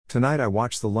Tonight I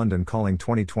watched the London Calling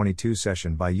 2022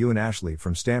 session by Ewan Ashley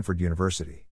from Stanford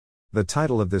University. The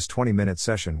title of this 20-minute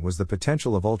session was The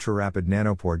Potential of Ultra-Rapid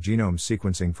Nanopore Genome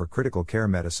Sequencing for Critical Care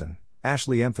Medicine.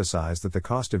 Ashley emphasized that the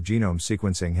cost of genome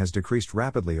sequencing has decreased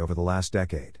rapidly over the last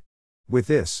decade. With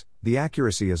this, the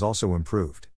accuracy has also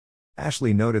improved.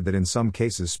 Ashley noted that in some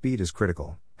cases speed is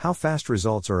critical. How fast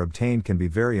results are obtained can be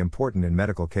very important in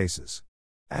medical cases.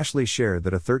 Ashley shared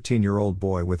that a 13-year-old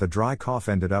boy with a dry cough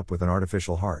ended up with an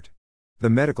artificial heart. The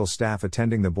medical staff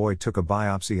attending the boy took a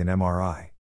biopsy and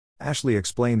MRI. Ashley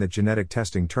explained that genetic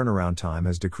testing turnaround time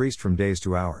has decreased from days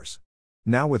to hours.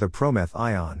 Now with a ProMeth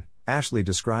ion, Ashley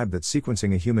described that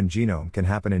sequencing a human genome can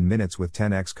happen in minutes with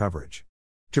 10x coverage.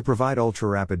 To provide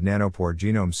ultra-rapid nanopore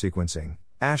genome sequencing,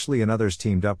 Ashley and others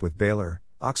teamed up with Baylor,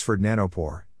 Oxford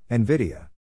Nanopore, NVIDIA,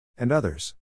 and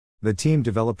others. The team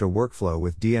developed a workflow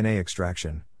with DNA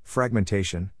extraction,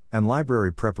 fragmentation, and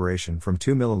library preparation from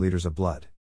 2 milliliters of blood.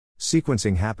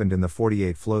 Sequencing happened in the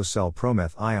 48-flow cell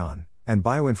ProMeth ion, and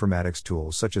bioinformatics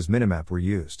tools such as Minimap were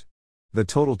used. The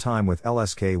total time with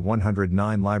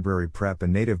LSK109 library prep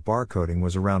and native barcoding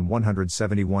was around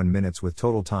 171 minutes with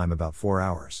total time about 4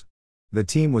 hours. The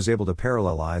team was able to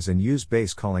parallelize and use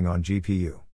base calling on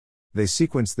GPU. They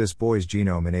sequenced this boy's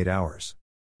genome in 8 hours.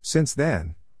 Since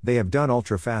then, they have done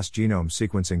ultra-fast genome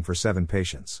sequencing for 7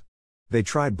 patients. They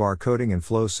tried barcoding and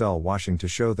flow cell washing to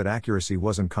show that accuracy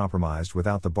wasn't compromised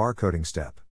without the barcoding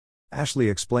step. Ashley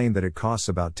explained that it costs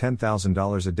about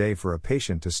 $10,000 a day for a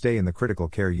patient to stay in the critical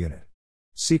care unit.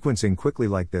 Sequencing quickly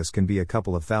like this can be a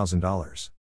couple of $1,000s.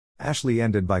 Ashley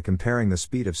ended by comparing the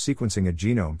speed of sequencing a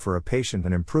genome for a patient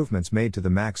and improvements made to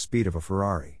the max speed of a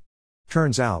Ferrari.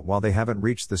 Turns out while they haven't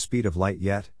reached the speed of light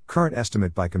yet, current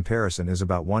estimate by comparison is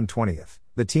about 1/20th,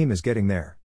 the team is getting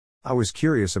there. I was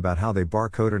curious about how they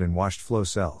barcoded and washed flow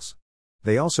cells.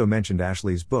 They also mentioned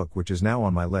Ashley's book, which is now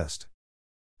on my list.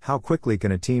 How quickly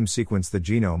can a team sequence the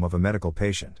genome of a medical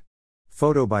patient?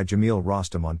 Photo by Jamil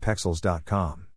Rostam on Pexels.com.